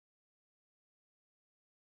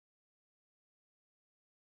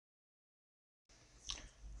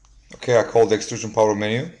Okay, I call the ExtrusionPower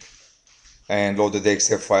menu and load the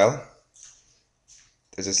DXF file.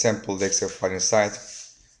 There's a sample DXF file inside.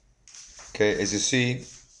 Okay, as you see,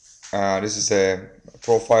 this is a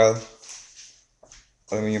profile,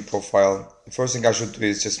 aluminum profile. The first thing I should do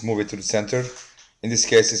is just move it to the center. In this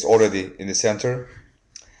case, it's already in the center.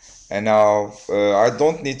 And now I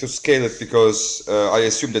don't need to scale it because I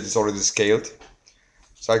assume that it's already scaled.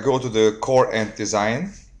 So I go to the core and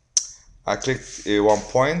design. I click one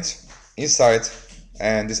point inside,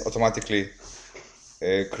 and this automatically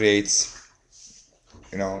creates,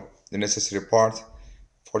 the necessary part.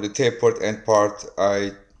 For the tapered end part,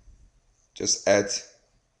 I just add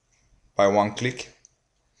by one click.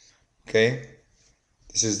 Okay,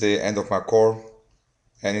 this is the end of my core,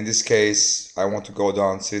 and in this case I want to go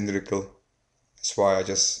down cylindrical. That's why I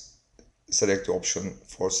just select the option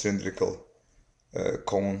for cylindrical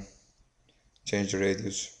cone, change the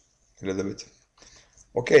radius a little bit.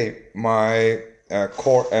 Okay, my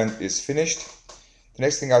core end is finished. The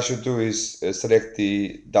next thing I should do is select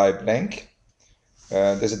the die blank.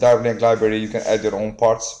 There's a die blank library. You can add your own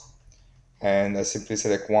parts, and I simply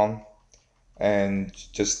select one, and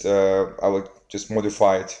just I will just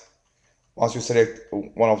modify it. Once you select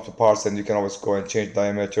one of the parts, then you can always go and change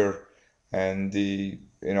diameter and the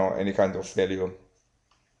any kind of value.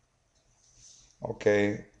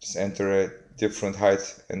 Okay, just enter a different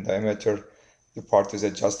height and diameter. The part is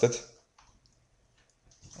adjusted.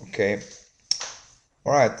 Okay,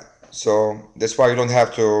 all right, so that's why you don't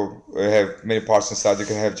have to have many parts inside. You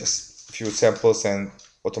can have just a few samples and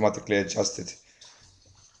automatically adjust it,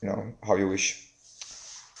 how you wish.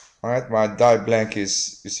 All right, my die blank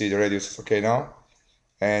is, you see the radius is okay now.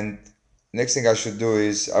 And next thing I should do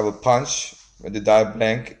is I will punch the die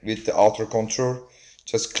blank with the outer contour.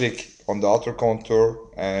 Just click on the outer contour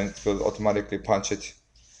and it will automatically punch it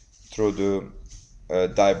through the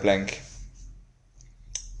die blank.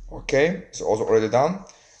 Okay, it's also already done.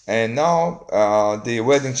 And now the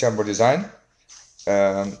welding chamber design.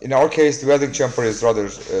 In our case, the welding chamber is rather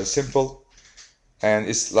simple, and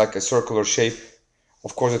it's like a circular shape.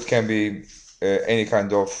 Of course, it can be any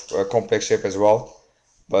kind of complex shape as well.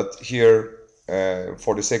 But here,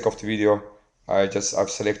 for the sake of the video, I've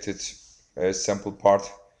selected a simple part,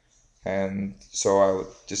 and so I will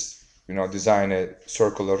just design a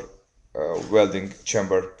circular welding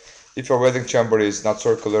chamber. If your welding chamber is not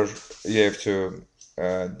circular, you have to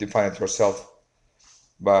define it yourself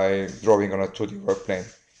by drawing on a 2D work plane.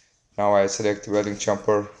 Now I select the welding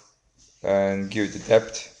chamber and give it the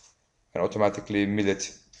depth, and automatically mill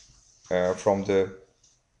it from the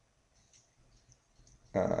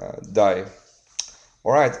die.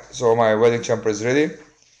 Alright, so my welding chamber is ready,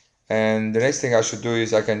 and the next thing I should do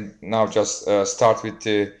is I can now just start with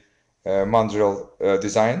the Mandrel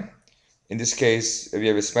design. In this case we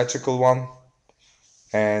have a symmetrical one,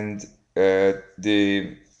 and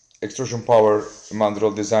the ExtrusionPower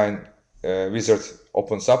Mandrel design wizard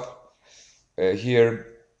opens up. Here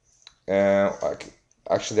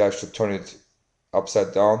actually I should turn it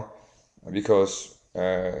upside down, because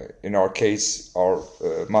in our case our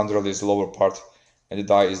mandrel is the lower part and the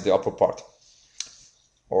die is the upper part.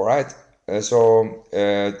 Alright, so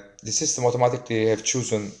the system automatically have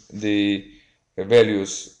chosen the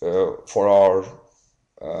values for our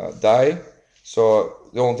die, so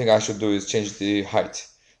the only thing I should do is change the height.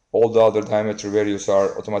 All the other diameter values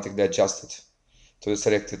are automatically adjusted to the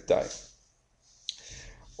selected die.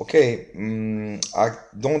 Okay, I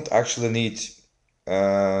don't actually need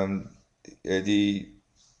the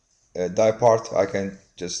die part. I can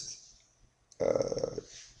just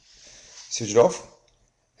switch it off,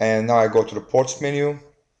 and now I go to the ports menu,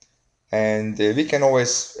 and we can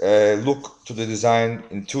always look to the design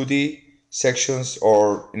in 2D sections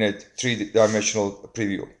or in a 3-dimensional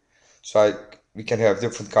preview. So we can have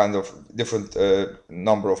different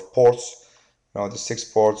number of ports, the 6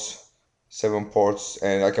 ports, 7 ports,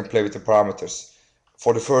 and I can play with the parameters.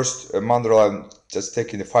 For the first mandrel, I'm just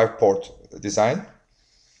taking the 5-port design,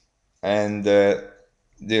 and there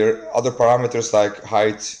are other parameters like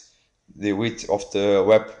height, the width of the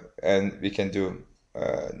web, and we can do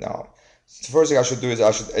now. So the first thing I should do is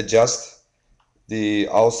I should adjust the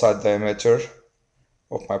outside diameter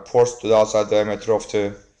of my ports to the outside diameter of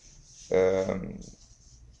the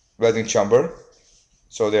welding chamber,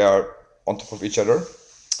 so they are on top of each other.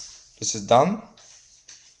 This is done.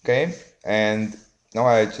 Okay, and now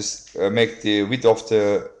I just make the width of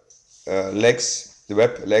the legs, the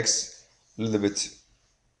web legs, a little bit,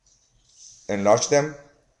 enlarge them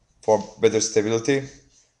for better stability.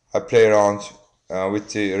 I play around with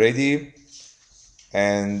the radii,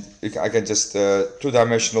 and I can just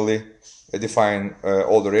 2-dimensionally define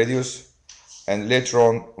all the radius, and later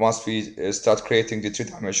on, once we start creating the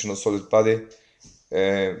three-dimensional solid body,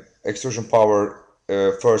 ExtrusionPower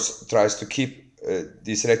first tries to keep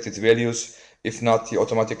the selected values. If not, he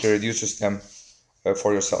automatically reduces them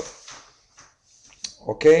for yourself.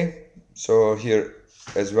 Okay, so here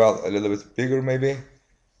as well, a little bit bigger maybe.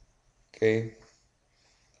 Okay,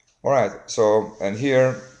 all right, so, and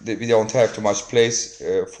here we don't have too much place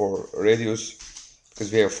for radius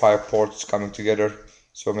because we have 5 ports coming together,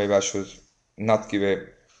 so maybe I should not give a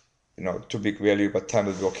too big value, but 10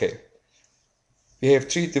 will be okay. We have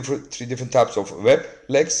three different types of web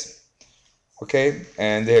legs, okay,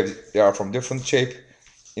 and they are from different shape.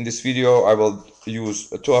 In this video I will use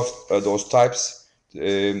 2 of those types.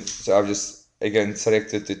 So I've just again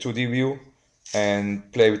selected the 2D view and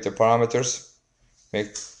play with the parameters,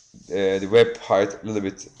 make the web height a little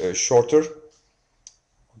bit shorter.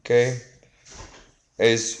 Okay,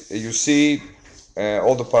 as you see,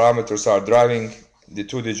 all the parameters are driving the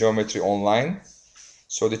 2D geometry online,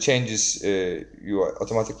 so the changes you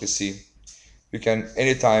automatically see. You can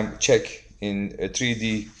anytime check in a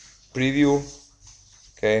 3D preview.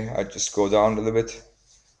 Okay, I just go down a little bit.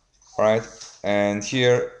 All right, and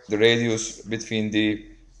here the radius between the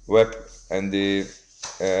web and the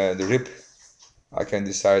rib, I can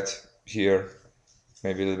decide here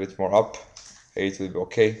maybe a little bit more up. 8 will be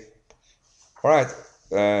okay. All right,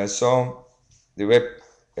 so the web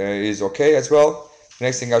is okay as well. The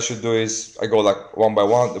next thing I should do is I go like one by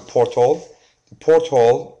one. The porthole. The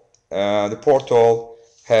porthole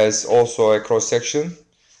has also a cross section,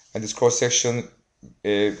 and this cross section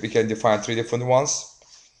we can define 3 different ones.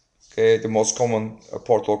 Okay, the most common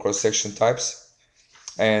porthole cross section types,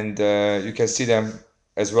 and you can see them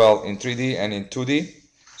as well in 3D and in 2D.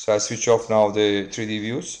 So I switch off now the 3D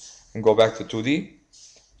views and go back to 2D.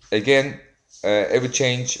 Again, every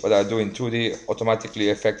change what I do in 2D automatically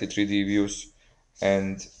affect the 3D views,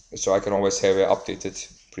 and so I can always have an updated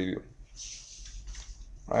preview.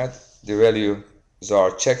 Right, the values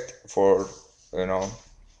are checked for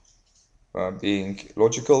being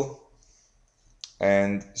logical,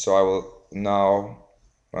 and so I will now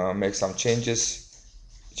make some changes,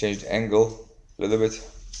 change the angle a little bit.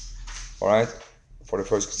 All right, for the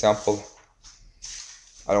first example,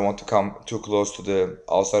 I don't want to come too close to the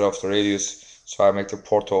outside of the radius, so I make the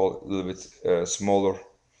porthole a little bit smaller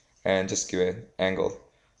and just give an angle.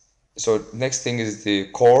 So next thing is the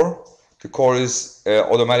core. The core is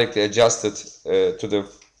automatically adjusted to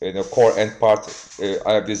the core end part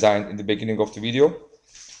I have designed in the beginning of the video,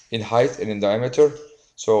 in height and in diameter.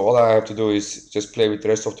 So all I have to do is just play with the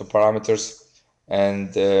rest of the parameters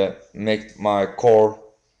and make my core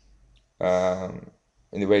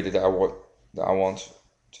in the way that I want.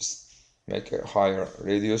 Just make a higher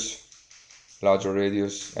radius, larger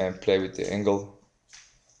radius, and play with the angle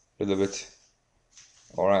a little bit.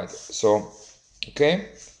 All right, so okay,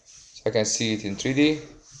 so I can see it in 3D.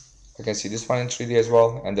 I can see this one in 3D as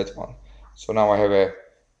well, and that one. So now I have a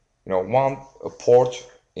one port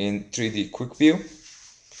in 3D quick view,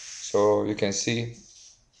 so you can see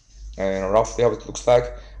roughly how it looks like.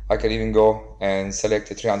 I can even go and select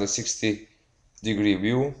a 360-degree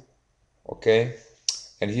view. Okay,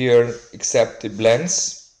 and here, except the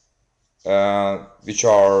blends which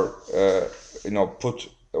are put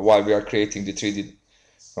while we are creating the 3D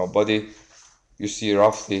body, you see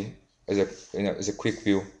roughly as a quick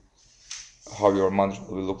view how your mandrel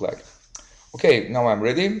will look like. Okay, now I'm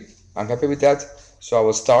ready. I'm happy with that. So I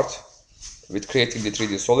will start with creating the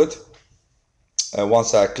 3D solid.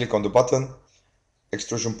 Once I click on the button,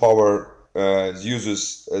 ExtrusionPower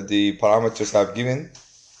uses the parameters I've given,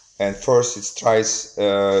 and first it tries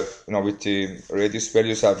with the radius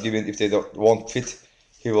values I've given. If they won't fit,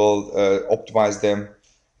 he will optimize them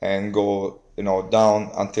and go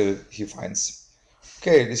down until he finds.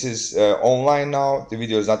 Okay, this is online now. The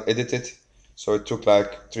video is not edited, so it took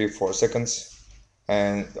like 3-4 seconds,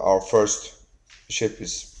 and our first shape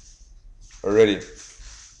is ready.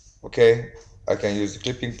 Okay, I can use the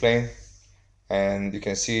clipping plane, and you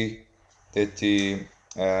can see that the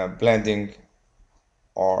blending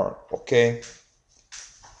are okay.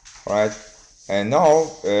 All right, and now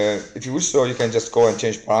if you wish so, you can just go and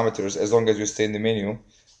change parameters as long as you stay in the menu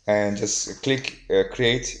and just click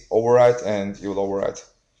create override, and you will override.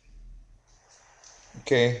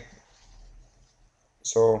 Okay,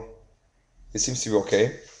 so it seems to be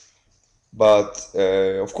okay, but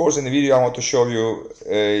of course in the video I want to show you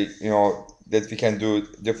that we can do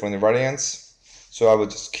different variants. So I will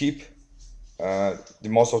just keep the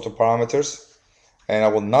most of the parameters, and I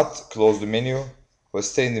will not close the menu. I will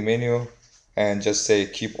stay in the menu and just say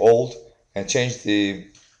keep old and change the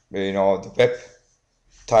the web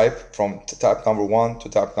type from type number 1 to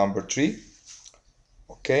type number 3.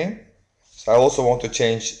 Okay, so I also want to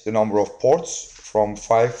change the number of ports from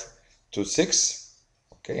 5 to 6.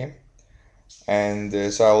 Okay, and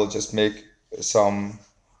so I will just make some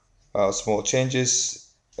small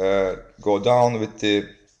changes, go down with the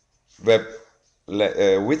web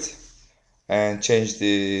width and change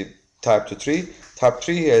the type to 3. Type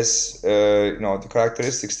 3 has the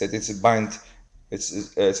characteristics that it's bind, it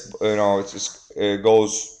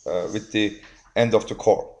goes with the end of the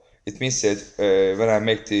core. It means that when I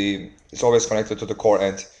make it's always connected to the core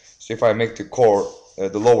end. So if I make the core,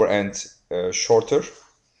 the lower end shorter,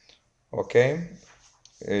 okay,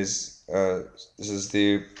 this is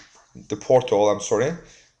the portal. I'm sorry,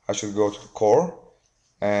 I should go to the core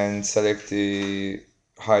and select the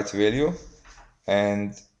height value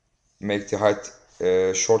and make the height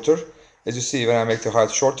shorter. As you see, when I make the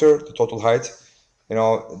height shorter, the total height,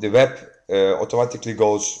 the web automatically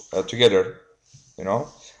goes together,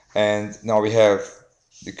 and now we have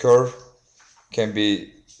the curve can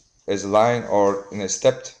be as a line or in a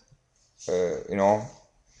stepped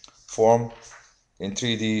form. In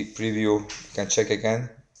 3D preview, you can check again.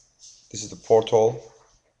 This is the portal.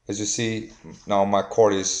 As you see, now my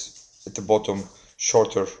core is at the bottom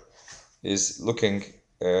shorter, is looking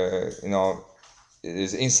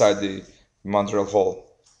is inside the Mandrel hole.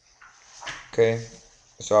 Okay,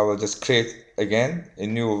 so I will just create again a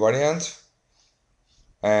new variant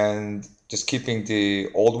and just keeping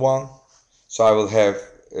the old one. So I will have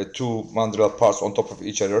two Mandrel parts on top of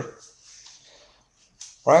each other.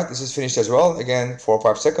 Alright, this is finished as well. Again, 4 or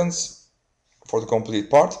 5 seconds for the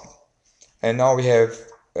complete part. And now we have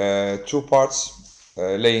 2 parts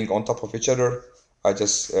laying on top of each other. I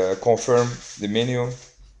just confirm the menu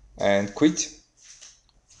and quit.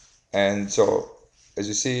 And so, as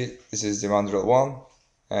you see, this is the Mandrel 1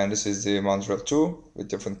 and this is the Mandrel 2 with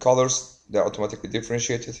different colors. They're automatically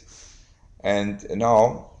differentiated. And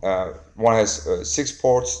now one has 6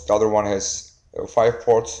 ports, the other one has 5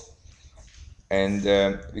 ports. And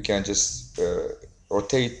we can just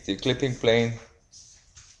rotate the clipping plane.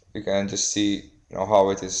 You can just see how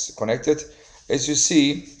it is connected. As you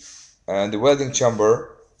see, the welding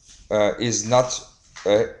chamber is not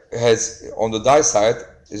has on the die side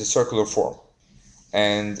is a circular form,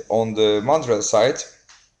 and on the Mandrel side,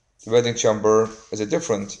 the welding chamber is a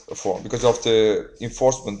different form because of the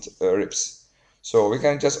reinforcement ribs. So we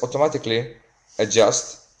can just automatically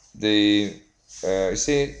adjust the. You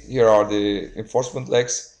see, here are the reinforcement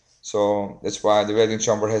legs, so that's why the welding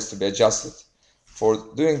chamber has to be adjusted. For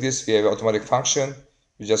doing this, we have an automatic function.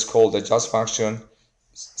 You just call the adjust function,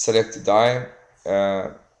 select the die,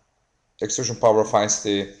 ExtrusionPower finds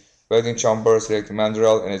the welding chamber, select the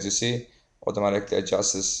Mandrel, and as you see, automatically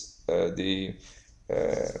adjusts the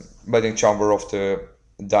welding chamber of the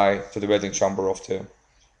die to the welding chamber of the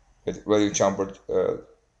welding chamber,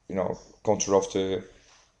 contour of the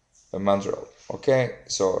Mandrel. Okay,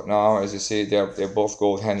 so now as you see, they both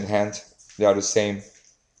go hand in hand. They are the same,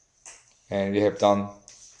 and we have done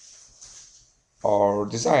our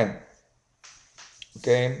design.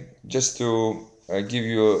 Okay, just to give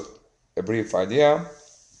you a brief idea,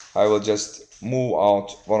 I will just move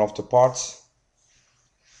out one of the parts,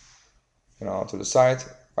 to the side,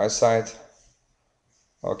 by side.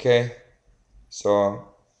 Okay, so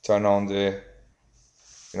turn on the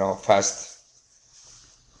fast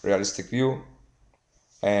realistic view,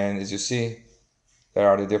 and as you see, there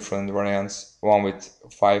are the different variants, one with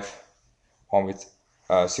 5, one with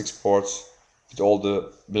 6 ports, with all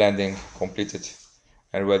the blending completed,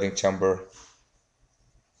 and welding chamber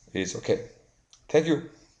is okay. Thank you.